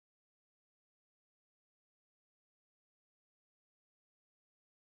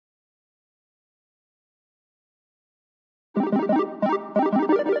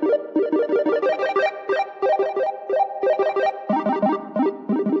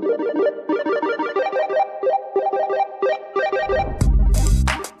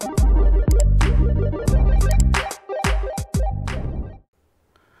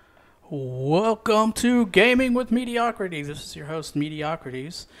Welcome to Gaming with Mediocrities. This is your host,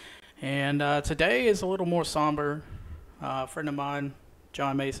 Mediocrities. And today is a little more somber. A friend of mine,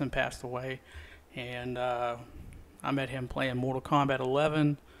 John Mason, passed away. And I met him playing Mortal Kombat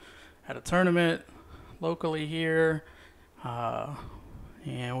 11 at a tournament locally here. And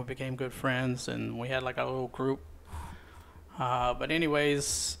we became good friends. And we had like a little group. But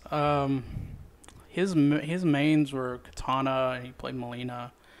anyways, his mains were Kitana, and he played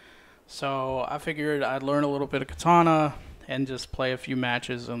Melina. So I figured I'd learn a little bit of Kitana and just play a few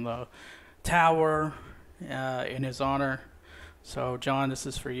matches in the tower in his honor. So John, this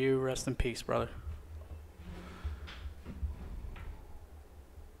is for you. Rest in peace, brother.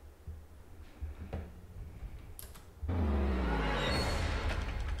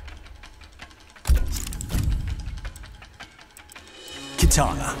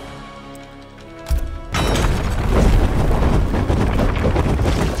 Kitana.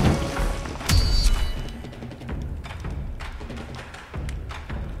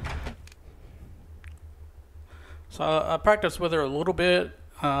 So I practiced with her a little bit,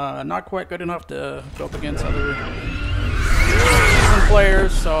 not quite good enough to go up against other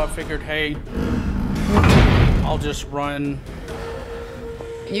players, so I figured, hey, I'll just run.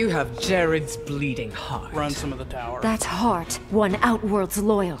 You have Jared's bleeding heart. Run some of the tower. That heart won Outworld's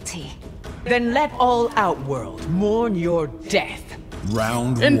loyalty. Then let all Outworld mourn your death.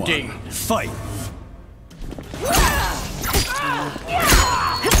 Round Indeed. 1. Fight.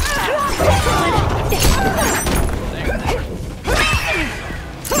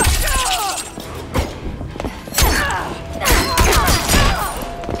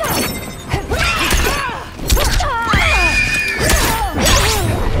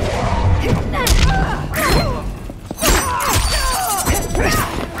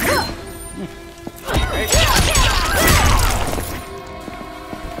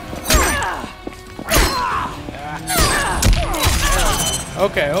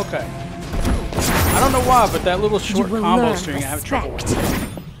 Okay. I don't know why, but that little short combo string I have trouble with.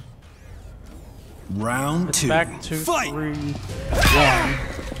 Round 2. Back to fight. 3, 1.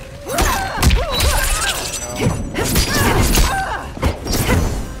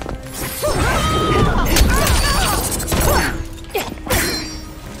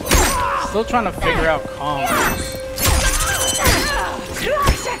 Still trying to figure out combos.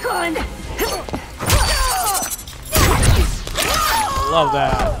 Love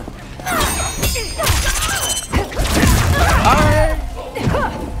that.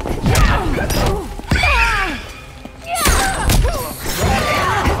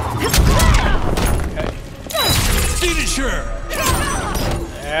 Finisher.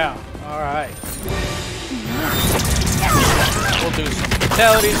 Yeah, alright. We'll do some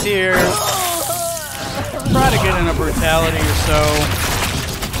brutalities here. Try to get in a brutality or so.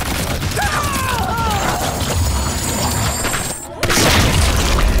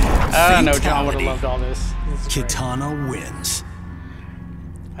 I know John would have loved all this. Kitana wins.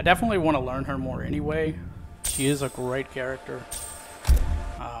 I definitely want to learn her more anyway. She is a great character.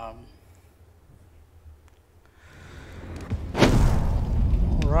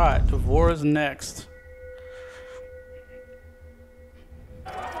 Alright, Devora's next.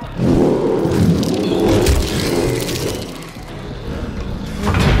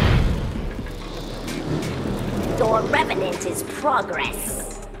 Your revenant is progress.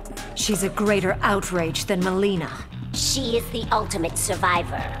 She's a greater outrage than Melina. She is the ultimate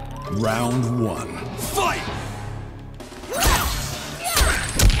survivor. Round 1. Fight!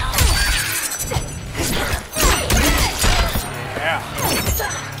 Yeah.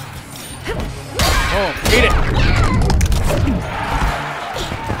 Oh, beat it.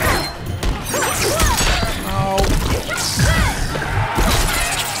 Oh.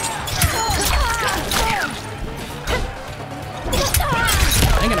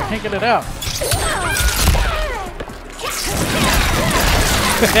 Dang it, I can't get it out.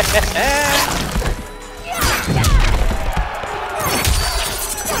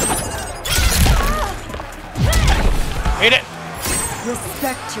 Hit it.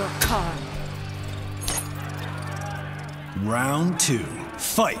 Respect your card. Round 2.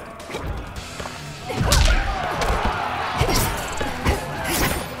 Fight!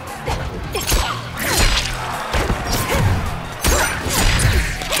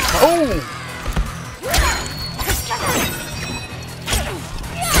 Oh!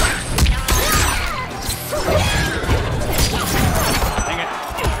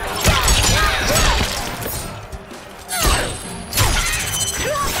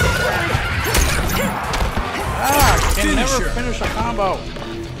 Never finish a combo.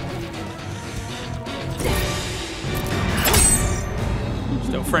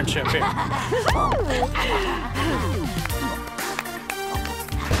 Still friendship here.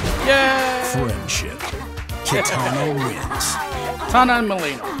 Yay! Friendship. Kitana wins. Kitana and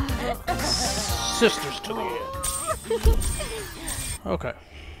Melina. Sisters to the end. Okay.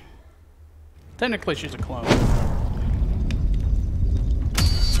 Technically, she's a clone.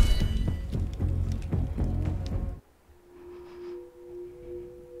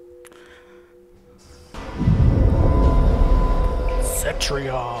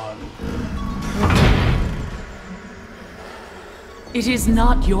 Cetrion. It is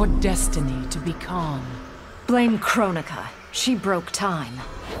not your destiny to be Khan. Blame Kronika. She broke time.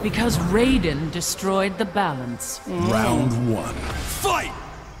 Because Raiden destroyed the balance. Round 1. Fight!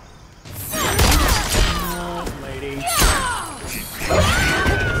 Oh, lady.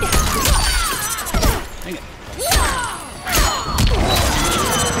 Dang it.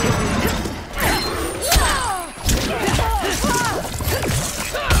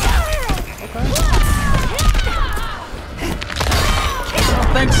 Okay. I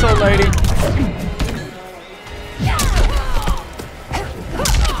don't think so, lady.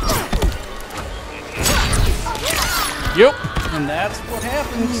 Yep, and that's what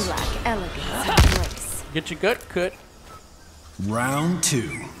happens. You lack elegance and grace. Get your gut cut. Round 2.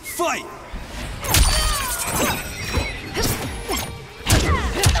 Fight!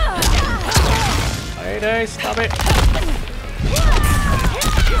 Hey, stop it.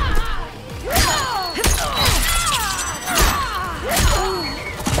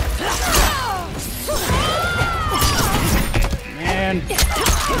 Man.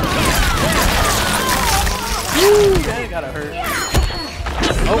 Woo, that gotta hurt.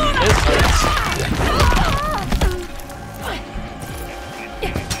 Oh, this hurts.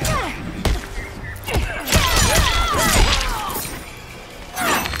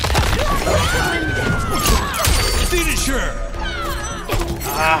 Finisher!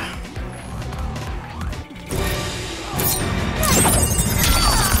 Ah.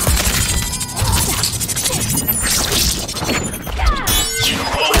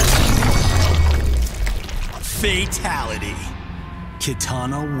 Fatality.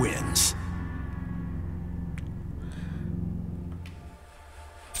 Kitana wins.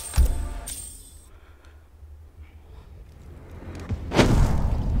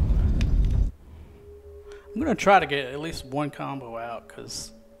 I'm gonna try to get at least one combo out,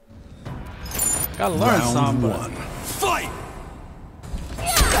 cause gotta learn Round some. 1. Fight!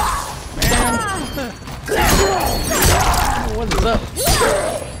 What is up?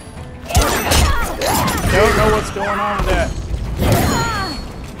 Don't know what's going on with that.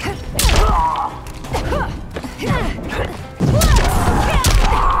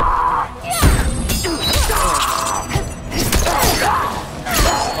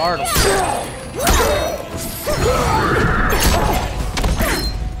 Startled.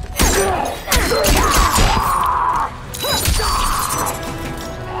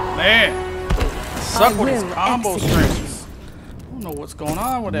 Man, suck with his combo strings. I don't know what's going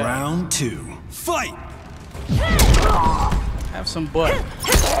on with that. Round 2. Fight! Have some butt.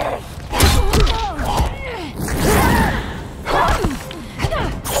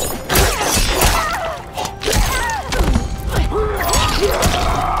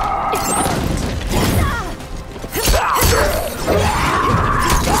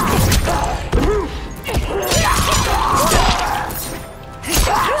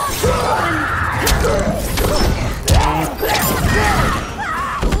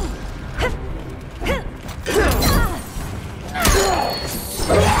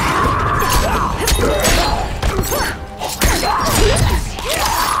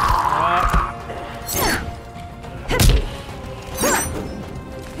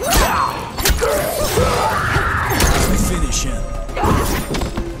 Finish him.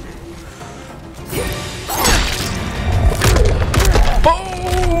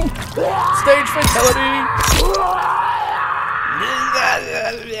 Boom! Stage fatality!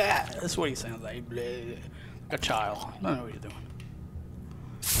 That's what he sounds like. Like a child. I don't know what you're doing.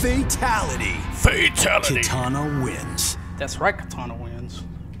 Fatality. Fatality! Kitana wins. That's right, Kitana wins.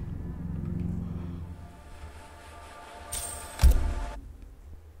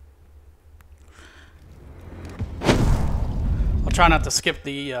 I'll try not to skip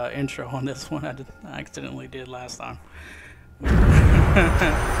the intro on this one. I accidentally did last time.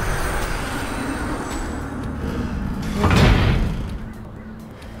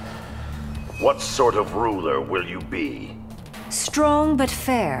 What sort of ruler will you be? Strong but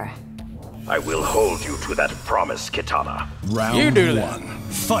fair. I will hold you to that promise, Kitana. Round You do that. 1.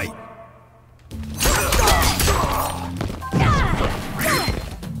 Fight!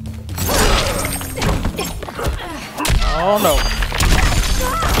 Oh no.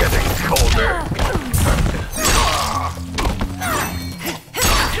 Getting colder.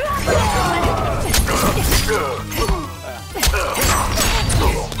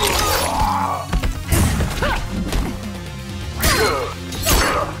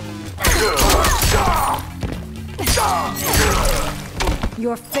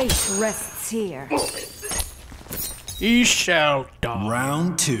 Your fate rests here. He shall die.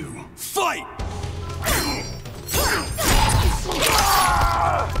 Round 2. Fight!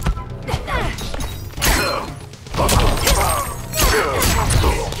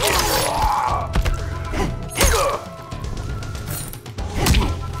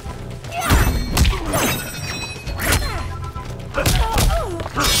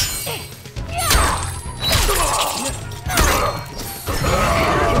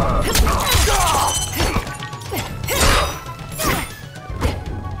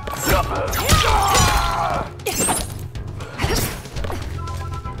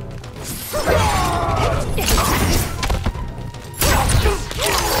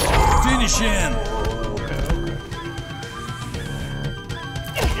 Finish him!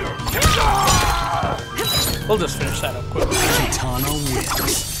 We'll just finish that up quickly. Kitana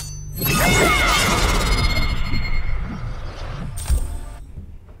wins.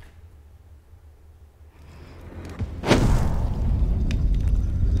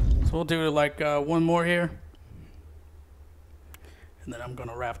 So we'll do like one more here. And then I'm going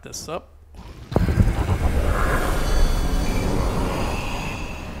to wrap this up.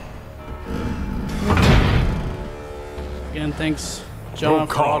 Again, thanks, John,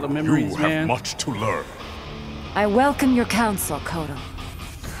 for all the memories, you man. have much to learn. I welcome your counsel, Kodo.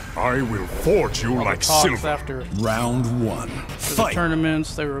 I will forge you like Talks silver. after Round 1. the Fight!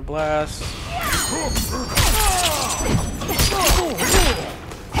 tournaments, they were a blast.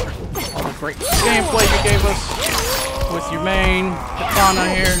 All the great gameplay you gave us with your main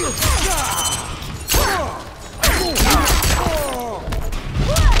Kitana here.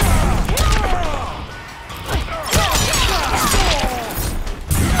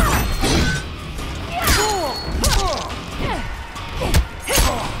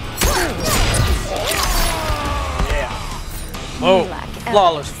 Oh,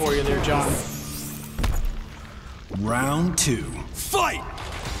 flawless for you there, John. Round 2. Fight!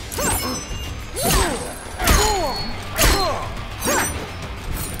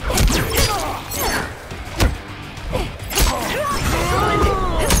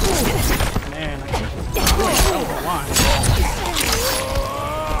 Man, I don't know why.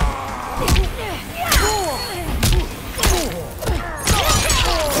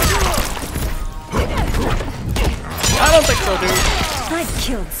 I don't think so, dude. I've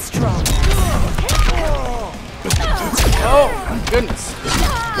killed strong. Oh, my goodness.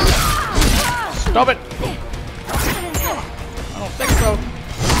 Stop it. I don't think so.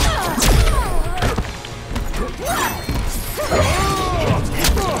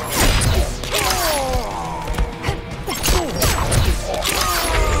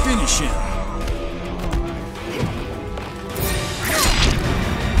 Finish him!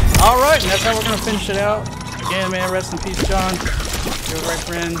 Alright, and that's how we're going to finish it out. Again, man, rest in peace, John. You're a great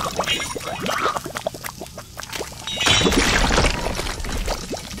friend.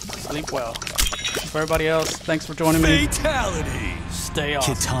 Sleep well. For everybody else, thanks for joining me. Fatality! Stay off.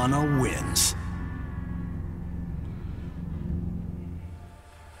 Kitana wins.